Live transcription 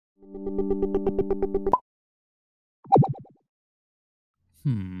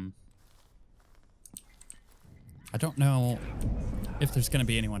I don't know if there's going to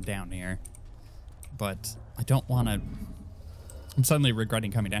be anyone down here, but I don't want to... I'm suddenly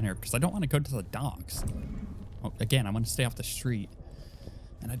regretting coming down here because I don't want to go to the docks. Oh, again, I want to stay off the street.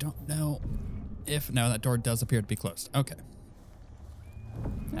 And I don't know if... No, that door does appear to be closed. Okay.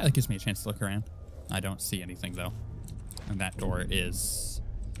 Yeah, that gives me a chance to look around. I don't see anything, though. And that door is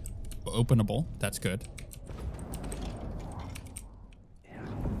openable. That's good.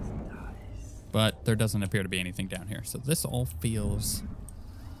 But there doesn't appear to be anything down here. So this all feels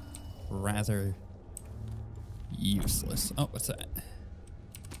rather useless. Oh, what's that?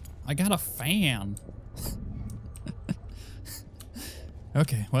 I got a fan.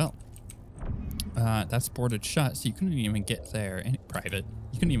 Okay, well, that's boarded shut, so you couldn't even get there. Any private.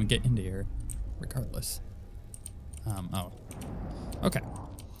 You couldn't even get into here, regardless. Oh. Okay.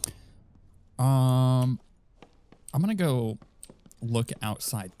 I'm gonna go look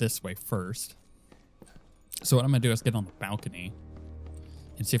outside this way first. So what I'm gonna do is get on the balcony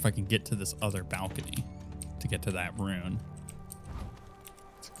and see if I can get to this other balcony to get to that rune.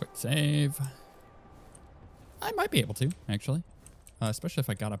 It's a quick save. I might be able to, actually. Especially if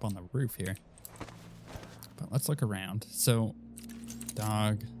I got up on the roof here. But let's look around. So,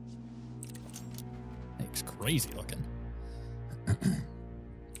 dog. It's crazy looking.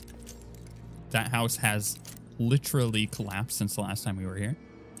 That house has literally collapsed since the last time we were here.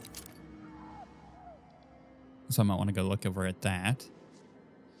 So I might want to go look over at that.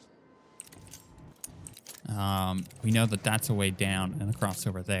 We know that that's a way down and across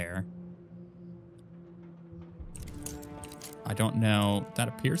over there. I don't know. That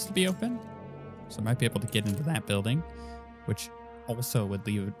appears to be open. So I might be able to get into that building, which also would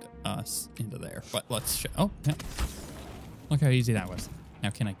lead us into there. But let's show. Oh, yeah. Look how easy that was.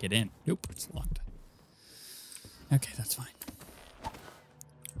 Now can I get in? Nope, it's locked. Okay, that's fine.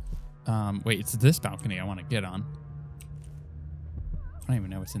 Wait, it's this balcony I want to get on. I don't even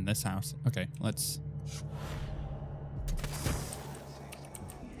know what's in this house. Okay, let's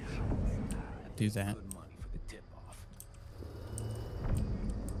do that.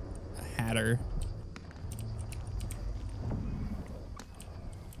 A hatter.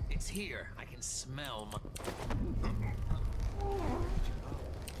 It's here. I can smell my...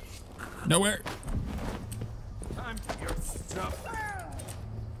 Nowhere. Time for your stuff.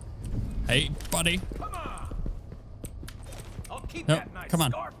 Hey, buddy. Come on. I'll keep No, that nice come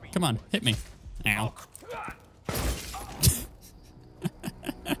on. scarf for you. Come on, hit me. Ow.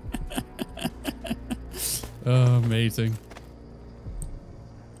 Oh, amazing.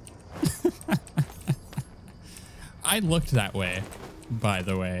 I looked that way, by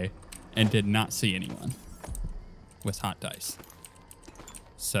the way, and did not see anyone with hot dice.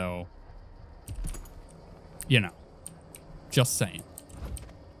 So, you know, just saying.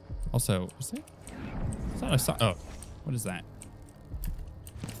 Also, was it? I thought I saw. Oh, what is that?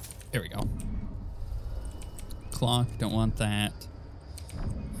 There we go. Clock, don't want that.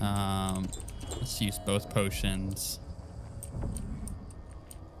 Let's use both potions.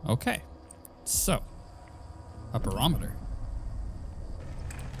 Okay, so a barometer.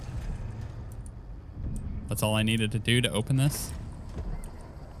 That's all I needed to do to open this.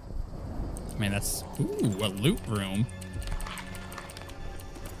 I mean, that's ooh, a loot room.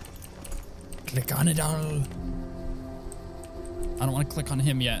 Click on it all. I don't want to click on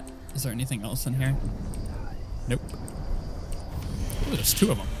him yet. Is there anything else in here? Nope. Ooh, there's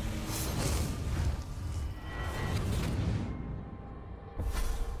two of them.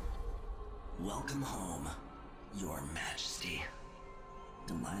 Welcome home, Your Majesty.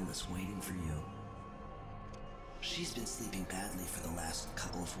 Delilah's waiting for you. She's been sleeping badly for the last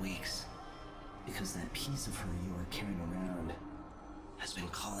couple of weeks because that piece of her you are carrying around has been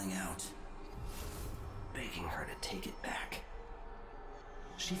calling out, begging her to take it back.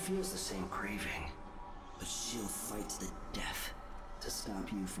 She feels the same craving, but she'll fight to the death to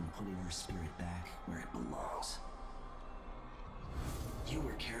stop you from putting her spirit back where it belongs. You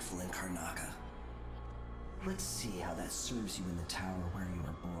were careful in Karnaca. Let's see how that serves you in the tower where you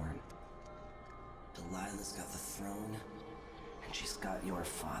were born. Delilah's got the throne, and she's got your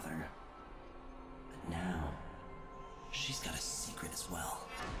father. But now, she's got a secret as well.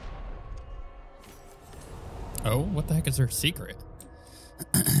 Oh, what the heck is her secret?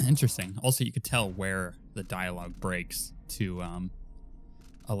 Interesting. Also, you could tell where the dialogue breaks to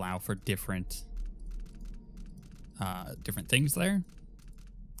allow for different things there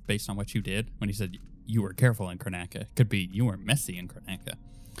based on what you did. When he said you were careful in Karnaca, could be you were messy in Karnaca.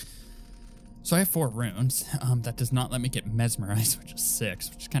 So I have 4 runes. That does not let me get mesmerized, which is 6,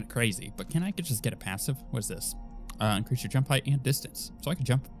 which is kind of crazy. But can I just get a passive? What is this? Increase your jump height and distance. So I could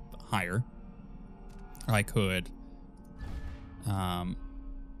jump higher. I could.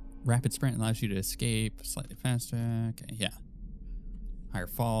 Rapid sprint allows you to escape slightly faster. Okay, yeah. Higher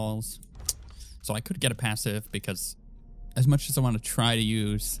falls. So I could get a passive because as much as I want to try to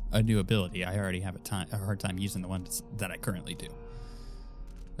use a new ability, I already have a hard time using the ones that I currently do.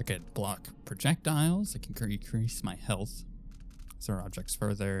 I could block projectiles. I can increase my health. Throw objects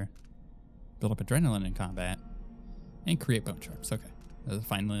further. Build up adrenaline in combat. And create bone sharps. Okay. That's a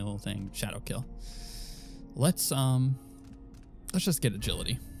fine little thing. Shadow kill. Let's just get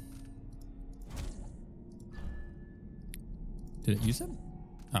agility. Did it use it?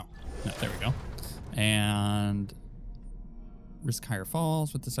 Oh, no, there we go. And risk higher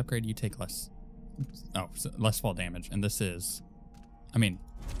falls. With this upgrade, you take less. Oh, so less fall damage. And this is, I mean,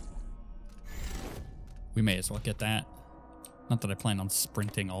 we may as well get that. Not that I plan on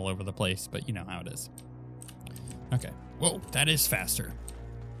sprinting all over the place, but you know how it is. Okay. Whoa, that is faster.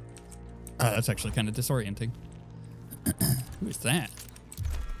 That's actually kind of disorienting. Who is that?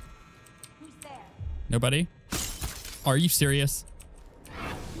 Who's there? Nobody? Are you serious?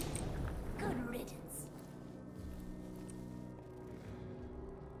 Good riddance.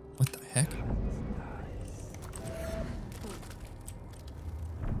 What the heck?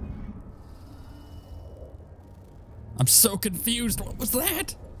 I'm so confused. What was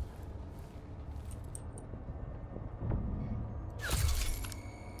that?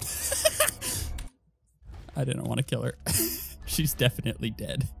 I didn't want to kill her. She's definitely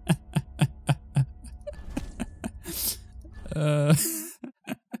dead.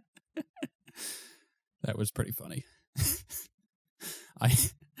 That was pretty funny.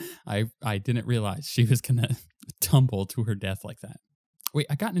 I didn't realize she was gonna tumble to her death like that. Wait,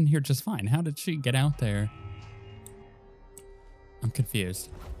 I got in here just fine. How did she get out there? I'm confused.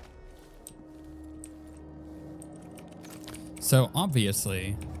 So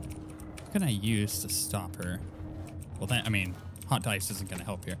obviously, what can I use to stop her? Well, that, I mean, hot dice isn't going to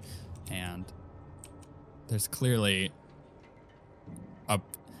help here. And there's clearly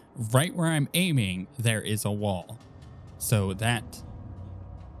right where I'm aiming, there is a wall. So that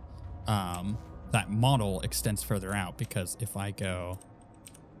that model extends further out because if I go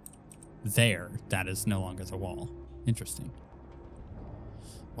there, that is no longer the wall. Interesting.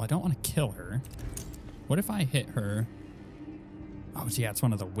 Well, I don't want to kill her. What if I hit her? Oh, yeah, it's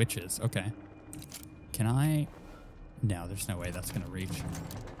one of the witches. Okay. Can I? No, there's no way that's going to reach.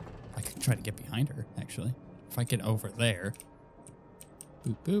 I could try to get behind her, actually. If I get over there.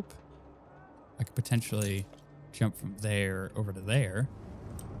 Boop, boop. I could potentially jump from there over to there.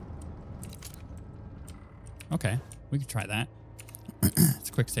 Okay, we could try that. It's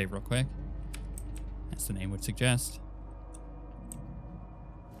a quick save real quick. As the name would suggest.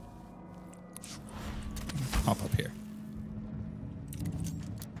 Hop up here.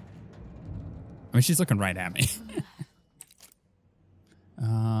 I mean, she's looking right at me.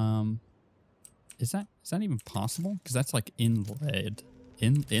 Is that even possible? Because that's like inlaid.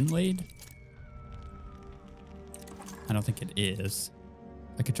 Inlaid? I don't think it is.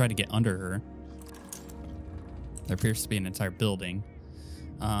 I could try to get under her. There appears to be an entire building.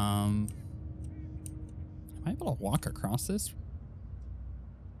 Am I able to walk across this?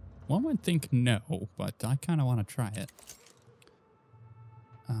 One would think no, but I kind of want to try it.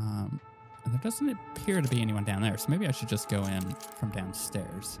 And there doesn't appear to be anyone down there, so maybe I should just go in from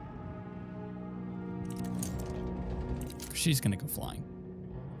downstairs. She's going to go flying,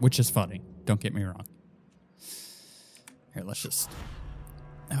 which is funny. Don't get me wrong. Here, let's just...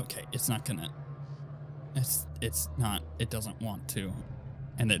 Okay, it's not going to... It's not... It doesn't want to.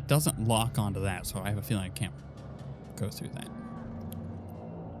 And it doesn't lock onto that, so I have a feeling I can't go through that.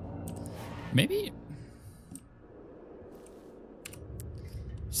 Maybe...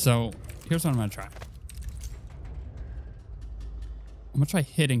 So, here's what I'm going to try. I'm going to try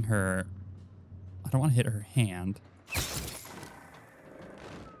hitting her. I don't want to hit her hand.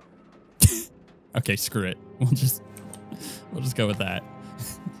 Okay, screw it. We'll just go with that.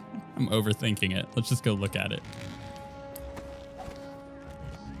 I'm overthinking it. Let's just go look at it.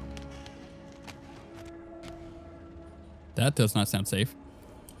 That does not sound safe.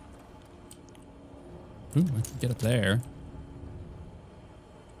 Ooh, I can get up there.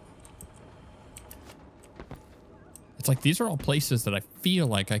 It's like these are all places that I feel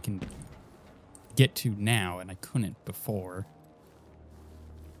like I can get to now, and I couldn't before.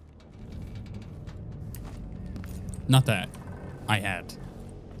 Not that I had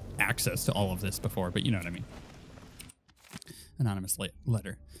access to all of this before, but you know what I mean. Anonymous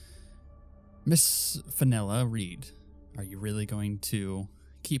letter. Miss Vanilla Reed, are you really going to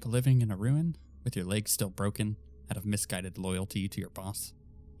keep living in a ruin with your legs still broken out of misguided loyalty to your boss?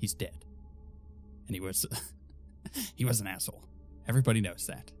 He's dead. And he was an asshole. Everybody knows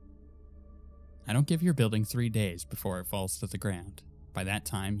that. I don't give your building 3 days before it falls to the ground. By that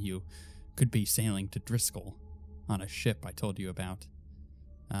time, you could be sailing to Driscoll on a ship I told you about.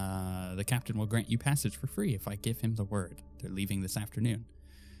 The captain will grant you passage for free if I give him the word. They're leaving this afternoon.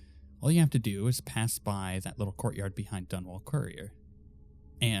 All you have to do is pass by that little courtyard behind Dunwall Courier.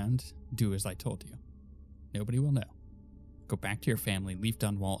 And do as I told you. Nobody will know. Go back to your family, leave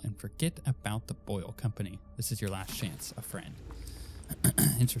Dunwall, and forget about the Boyle Company. This is your last chance, a friend.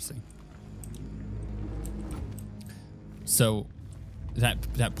 Interesting. So,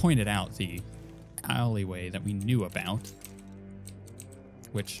 that pointed out the alleyway that we knew about.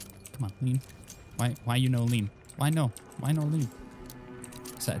 Which, come on, lean. Why you no lean? Why no lean?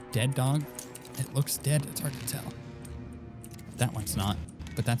 Is that a dead dog? It looks dead. It's hard to tell. That one's not,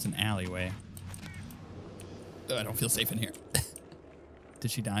 but that's an alleyway. Oh, I don't feel safe in here.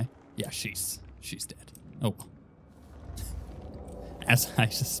 Did she die? Yeah, she's dead. Oh. As I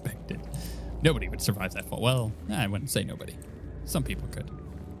suspected. Nobody would survive that fall. Well, I wouldn't say nobody. Some people could.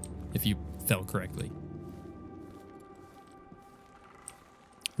 If you fell correctly.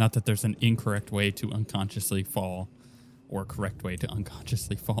 Not that there's an incorrect way to unconsciously fall or a correct way to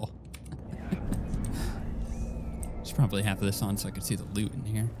unconsciously fall. Should probably have this on so I can see the loot in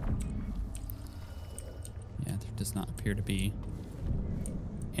here. Yeah, there does not appear to be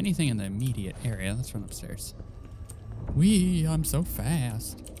anything in the immediate area. Let's run upstairs. I'm so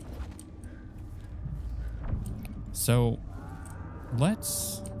fast. So,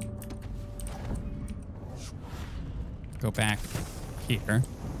 let's go back here.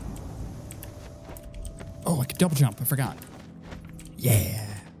 Oh, I could double jump. I forgot. Yeah,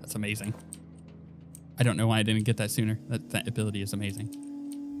 that's amazing. I don't know why I didn't get that sooner. That ability is amazing.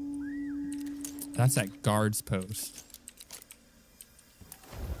 That's that guard's post.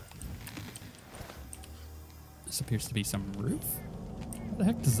 This appears to be some roof. Where the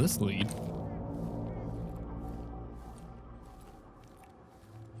heck does this lead?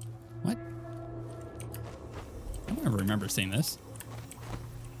 What? I don't ever remember seeing this.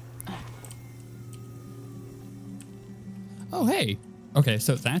 Oh, hey. Okay,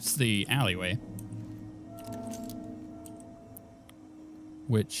 so that's the alleyway.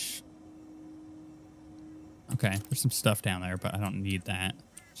 Which... Okay, there's some stuff down there, but I don't need that.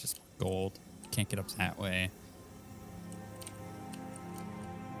 It's just gold. Can't get up that way.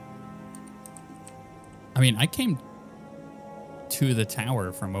 I mean, I came to the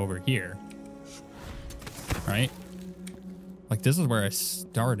tower from over here. Right? Like, this is where I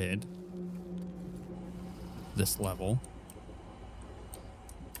started this level.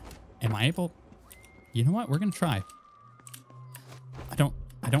 Am I able... You know what? We're gonna try. I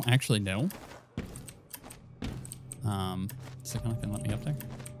don't actually know. Is it gonna let me up there?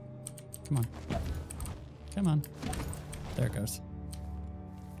 Come on. Come on. There it goes.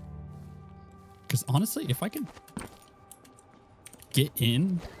 Because honestly, if I could get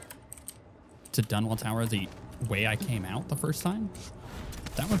in to Dunwall Tower the way I came out the first time,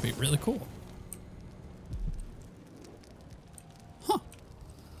 that would be really cool. Huh.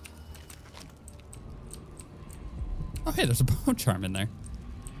 Oh, hey, there's a bone charm in there.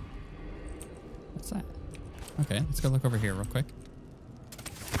 What's that? Okay, let's go look over here real quick.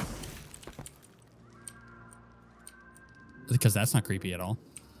 Because that's not creepy at all.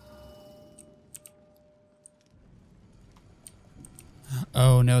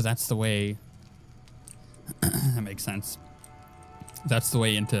 Oh, no, that's the way. That makes sense. That's the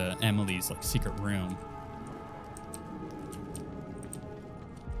way into Emily's, like, secret room.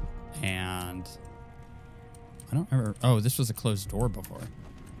 And I don't remember. Oh, this was a closed door before.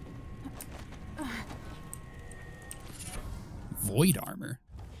 Void armor.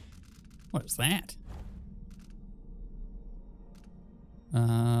 What is that?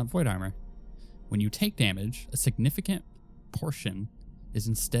 Void armor. When you take damage, a significant portion is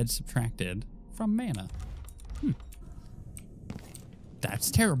instead subtracted from mana.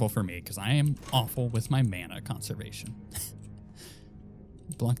 That's terrible for me because I am awful with my mana conservation.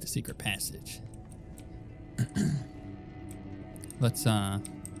 Block the secret passage. Let's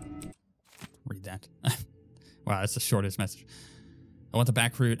read that. Wow, that's the shortest message. I want the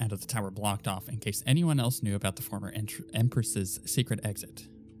back route out of the tower blocked off in case anyone else knew about the former Empress's secret exit.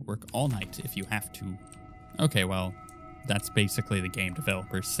 Work all night if you have to. Okay, well, that's basically the game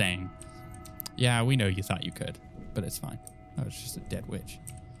developers saying, yeah, we know you thought you could, but it's fine. Oh, it's just a dead witch.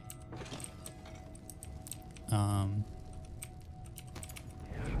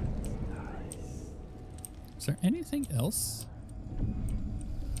 Is there anything else?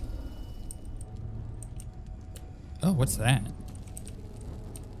 Oh, what's that?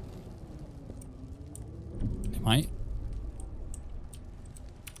 I'm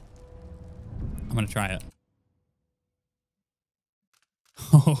gonna try it.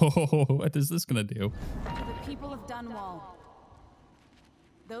 Oh, what is this gonna do? To the people of Dunwall.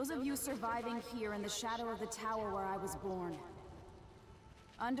 Those of you surviving here in the shadow of the tower where I was born.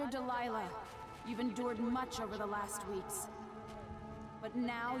 Under Delilah, you've endured much over the last weeks. But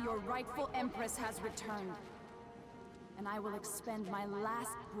now your rightful Empress has returned. And I will expend my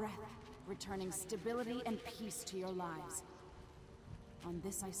last breath, returning stability and peace to your lives. On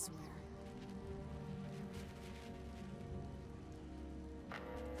this I swear.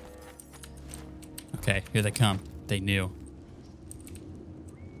 Okay, here they come. They knew.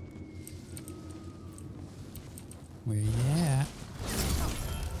 Where you at?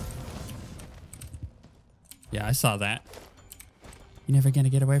 Yeah, I saw that. You're never gonna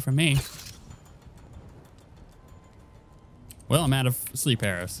get away from me. Well, I'm out of sleep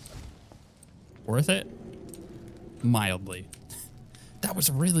arrows. Worth it? Mildly. That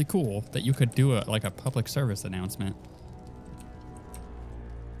was really cool that you could do like a public service announcement.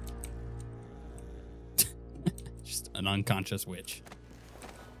 Just an unconscious witch.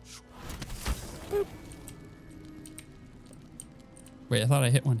 Boop. Wait, I thought I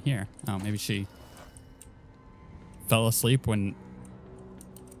hit one here. Oh, maybe she fell asleep when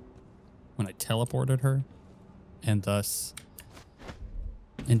I teleported her, and thus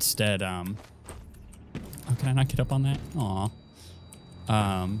instead, oh, can I not get up on that? Aw.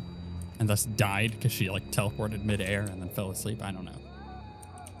 And thus died because she like teleported midair and then fell asleep. I don't know.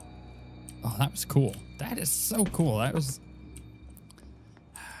 Oh, that was cool. That is so cool. That was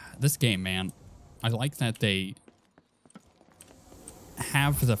this game, man. I like that they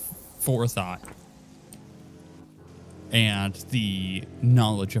have the forethought and the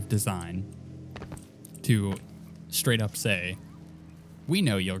knowledge of design to straight up say, we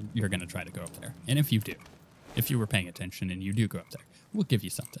know you're going to try to go up there. And if you do, if you were paying attention and you do go up there, we'll give you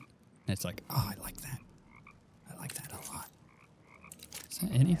something. And it's like, oh, I like that. I like that a lot. Is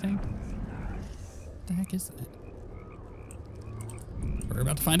that anything? What the heck is that? We're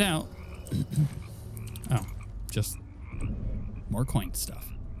about to find out. Oh, just more coin stuff.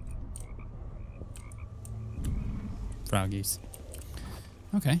 Froggies.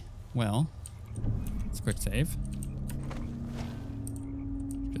 Okay, well, let's quick save.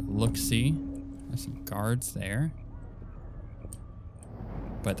 Look-see. There's some guards there.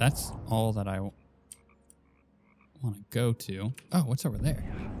 But that's all that I want to go to. Oh, what's over there?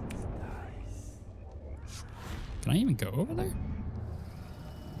 Can I even go over there?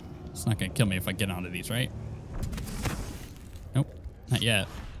 It's not going to kill me if I get onto these, right? Nope, not yet.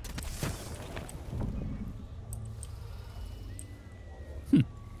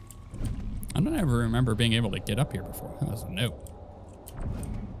 I don't ever remember being able to get up here before. That was a note.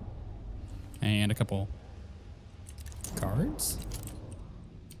 And a couple cards?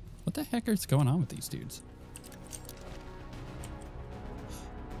 What the heck is going on with these dudes?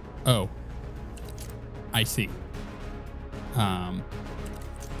 Oh. I see.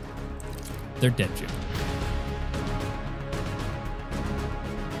 They're dead, Jim.